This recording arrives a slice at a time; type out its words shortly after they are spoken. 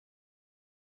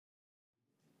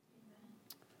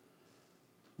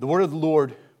The word of the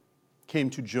Lord came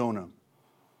to Jonah,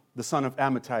 the son of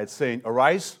Amittai, saying,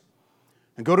 "Arise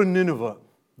and go to Nineveh,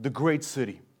 the great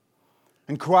city,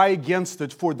 and cry against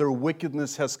it, for their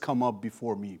wickedness has come up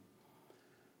before me."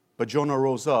 But Jonah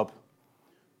rose up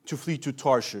to flee to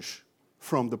Tarshish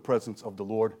from the presence of the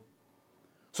Lord.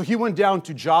 So he went down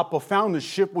to Joppa, found a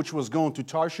ship which was going to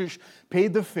Tarshish,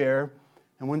 paid the fare,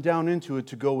 and went down into it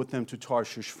to go with them to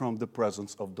Tarshish from the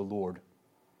presence of the Lord.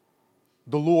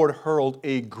 The Lord hurled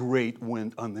a great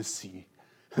wind on the sea.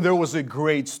 There was a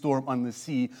great storm on the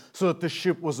sea, so that the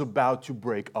ship was about to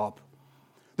break up.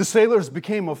 The sailors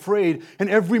became afraid, and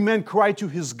every man cried to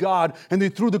his God, and they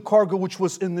threw the cargo which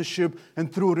was in the ship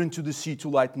and threw it into the sea to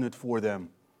lighten it for them.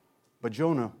 But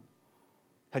Jonah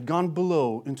had gone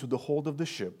below into the hold of the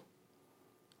ship,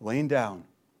 lain down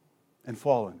and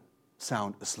fallen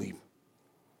sound asleep.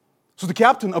 So the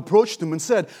captain approached him and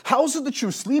said, "How is it that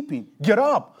you're sleeping? Get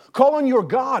up, call on your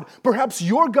God. Perhaps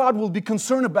your God will be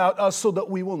concerned about us so that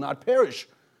we will not perish."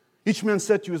 Each man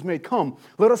said to his mate, "Come,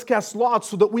 let us cast lots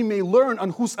so that we may learn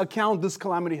on whose account this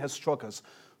calamity has struck us."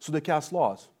 So they cast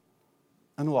lots,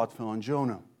 and the lot fell on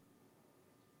Jonah.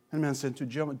 And the man said to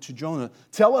Jonah,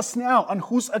 "Tell us now on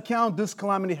whose account this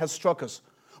calamity has struck us.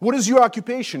 What is your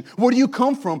occupation? Where do you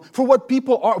come from? For what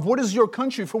people are? What is your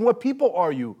country? From what people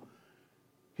are you?"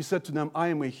 He said to them, "I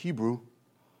am a Hebrew,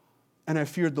 and I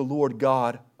feared the Lord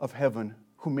God of heaven,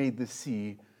 who made the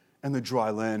sea and the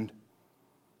dry land."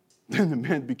 Then the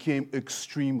men became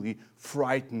extremely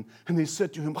frightened, and they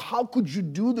said to him, "How could you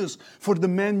do this?" For the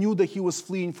man knew that he was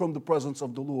fleeing from the presence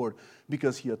of the Lord,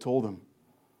 because he had told them.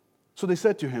 So they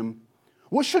said to him,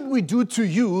 "What should we do to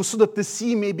you so that the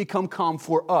sea may become calm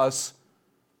for us?"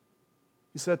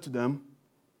 He said to them,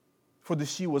 for the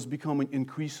sea was becoming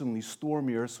increasingly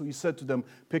stormier, so he said to them,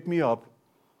 "Pick me up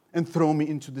and throw me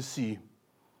into the sea.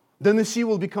 Then the sea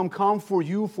will become calm for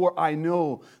you, for I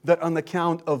know that on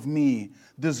account of me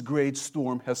this great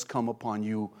storm has come upon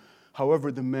you."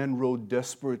 However, the men rowed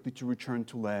desperately to return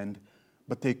to land,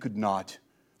 but they could not,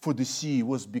 for the sea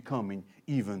was becoming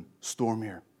even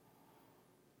stormier.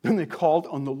 Then they called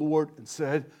on the Lord and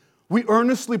said, "We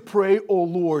earnestly pray, O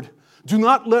Lord, do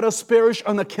not let us perish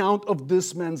on account of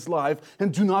this man's life,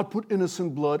 and do not put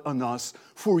innocent blood on us,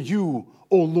 for you,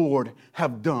 O Lord,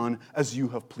 have done as you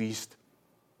have pleased."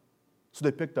 So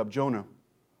they picked up Jonah,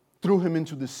 threw him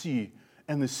into the sea,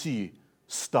 and the sea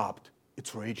stopped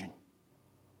its raging.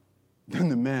 Then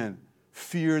the men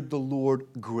feared the Lord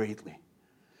greatly,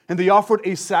 and they offered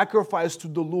a sacrifice to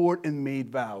the Lord and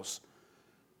made vows.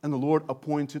 And the Lord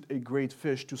appointed a great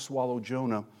fish to swallow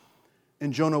Jonah,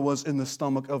 and Jonah was in the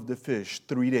stomach of the fish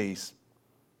 3 days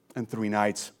and 3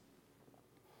 nights.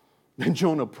 Then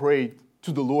Jonah prayed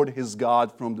to the Lord his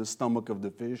God from the stomach of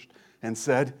the fish and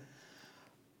said,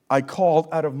 "I called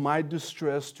out of my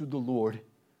distress to the Lord,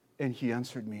 and he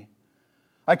answered me.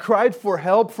 I cried for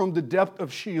help from the depth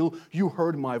of Sheol. You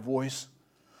heard my voice.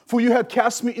 For you had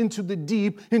cast me into the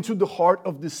deep, into the heart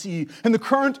of the sea, and the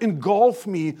current engulfed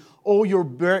me. Oh, your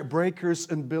breakers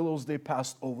and billows, they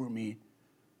passed over me.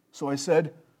 So I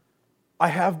said, I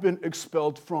have been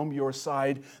expelled from your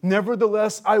side.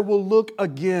 Nevertheless, I will look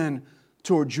again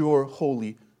toward your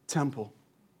holy temple.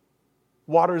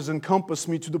 Waters encompassed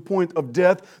me to the point of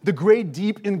death. The great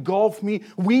deep engulfed me.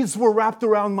 Weeds were wrapped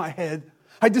around my head.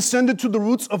 I descended to the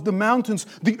roots of the mountains.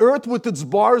 The earth with its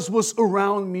bars was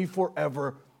around me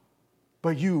forever.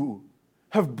 But you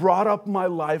have brought up my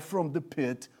life from the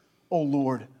pit, O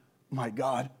Lord, my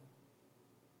God.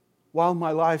 While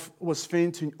my life was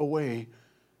fainting away,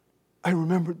 I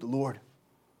remembered the Lord,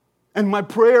 and my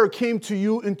prayer came to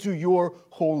you into your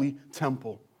holy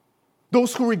temple.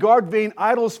 Those who regard vain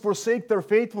idols forsake their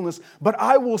faithfulness, but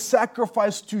I will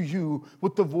sacrifice to you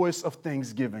with the voice of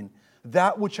thanksgiving.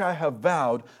 That which I have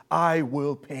vowed, I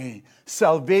will pay.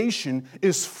 Salvation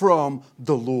is from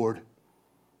the Lord."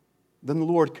 Then the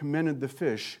Lord commanded the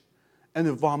fish, and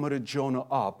it vomited Jonah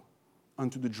up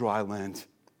unto the dry land.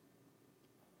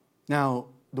 Now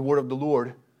the word of the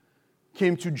Lord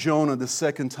came to Jonah the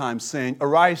second time, saying,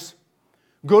 "Arise,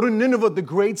 go to Nineveh, the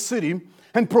great city,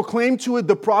 and proclaim to it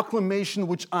the proclamation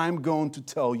which I am going to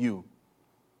tell you."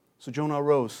 So Jonah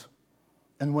arose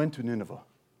and went to Nineveh,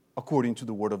 according to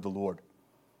the word of the Lord.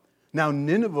 Now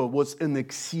Nineveh was an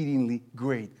exceedingly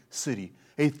great city,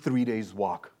 a 3 days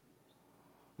walk.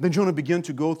 Then Jonah began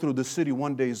to go through the city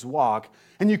 1 day's walk,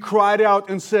 and he cried out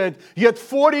and said, "Yet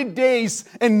 40 days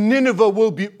and Nineveh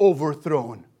will be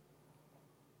overthrown."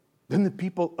 Then the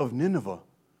people of Nineveh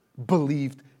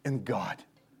believed in God.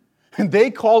 And they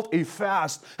called a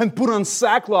fast and put on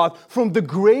sackcloth from the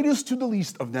greatest to the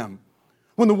least of them.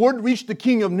 When the word reached the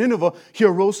king of Nineveh, he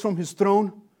arose from his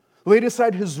throne, laid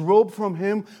aside his robe from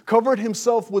him, covered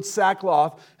himself with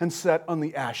sackcloth, and sat on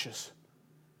the ashes.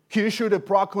 He issued a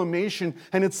proclamation,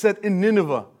 and it said in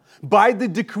Nineveh, by the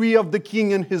decree of the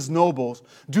king and his nobles,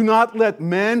 do not let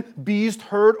man, beast,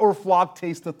 herd, or flock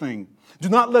taste a thing. Do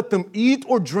not let them eat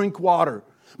or drink water.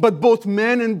 But both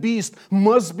man and beast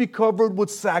must be covered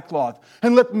with sackcloth.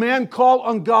 And let man call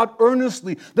on God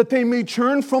earnestly, that they may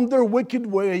turn from their wicked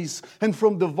ways and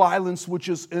from the violence which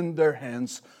is in their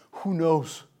hands. Who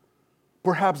knows?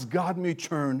 Perhaps God may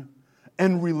turn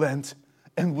and relent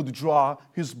and withdraw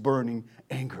his burning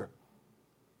anger.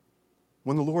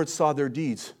 When the Lord saw their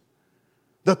deeds,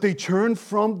 that they turned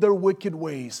from their wicked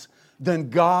ways, then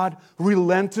God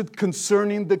relented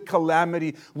concerning the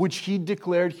calamity which he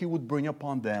declared he would bring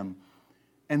upon them,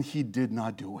 and he did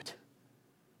not do it.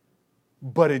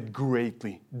 But it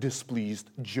greatly displeased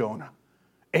Jonah,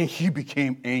 and he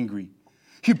became angry.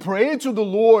 He prayed to the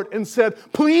Lord and said,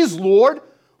 please, Lord,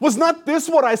 was not this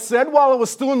what I said while I was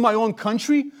still in my own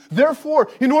country? Therefore,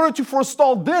 in order to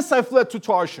forestall this, I fled to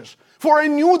Tarshish. For I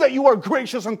knew that you are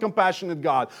gracious and compassionate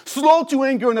God, slow to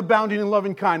anger and abounding in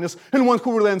loving kindness, and one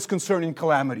who relents concerning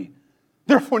calamity.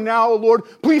 Therefore now, O Lord,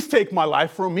 please take my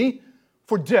life from me,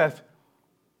 for death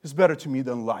is better to me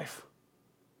than life.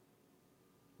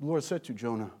 The Lord said to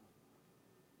Jonah,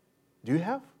 do you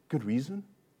have good reason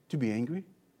to be angry?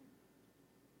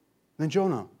 Then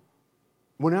Jonah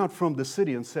went out from the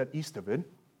city and sat east of it.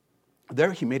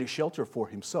 There he made a shelter for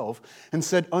himself and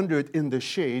sat under it in the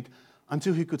shade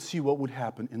until he could see what would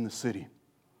happen in the city.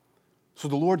 So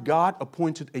the Lord God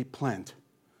appointed a plant,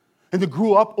 and it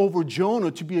grew up over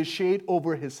Jonah to be a shade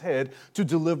over his head to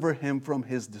deliver him from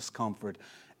his discomfort.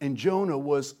 And Jonah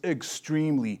was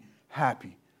extremely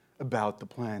happy about the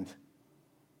plant.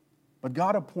 But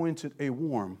God appointed a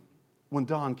worm when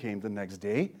dawn came the next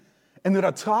day, and it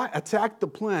attacked the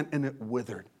plant and it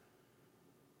withered.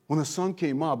 When the sun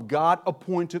came up, God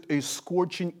appointed a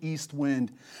scorching east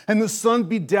wind, and the sun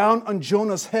beat down on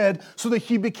Jonah's head so that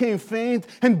he became faint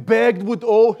and begged with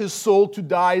all his soul to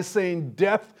die, saying,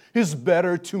 death is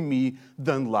better to me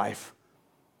than life.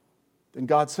 Then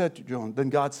God said to Jonah,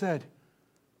 do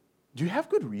you have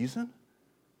good reason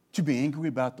to be angry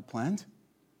about the plant?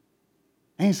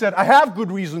 And he said, I have good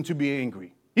reason to be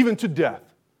angry, even to death.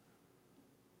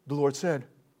 The Lord said,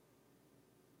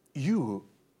 you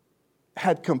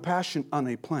had compassion on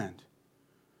a plant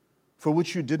for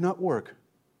which you did not work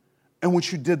and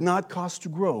which you did not cause to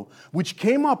grow, which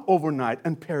came up overnight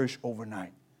and perished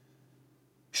overnight.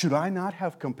 Should I not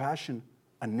have compassion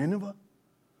on Nineveh,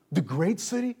 the great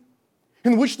city,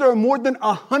 in which there are more than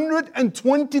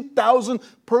 120,000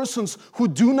 persons who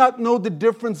do not know the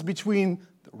difference between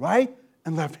the right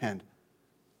and left hand,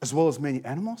 as well as many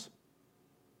animals?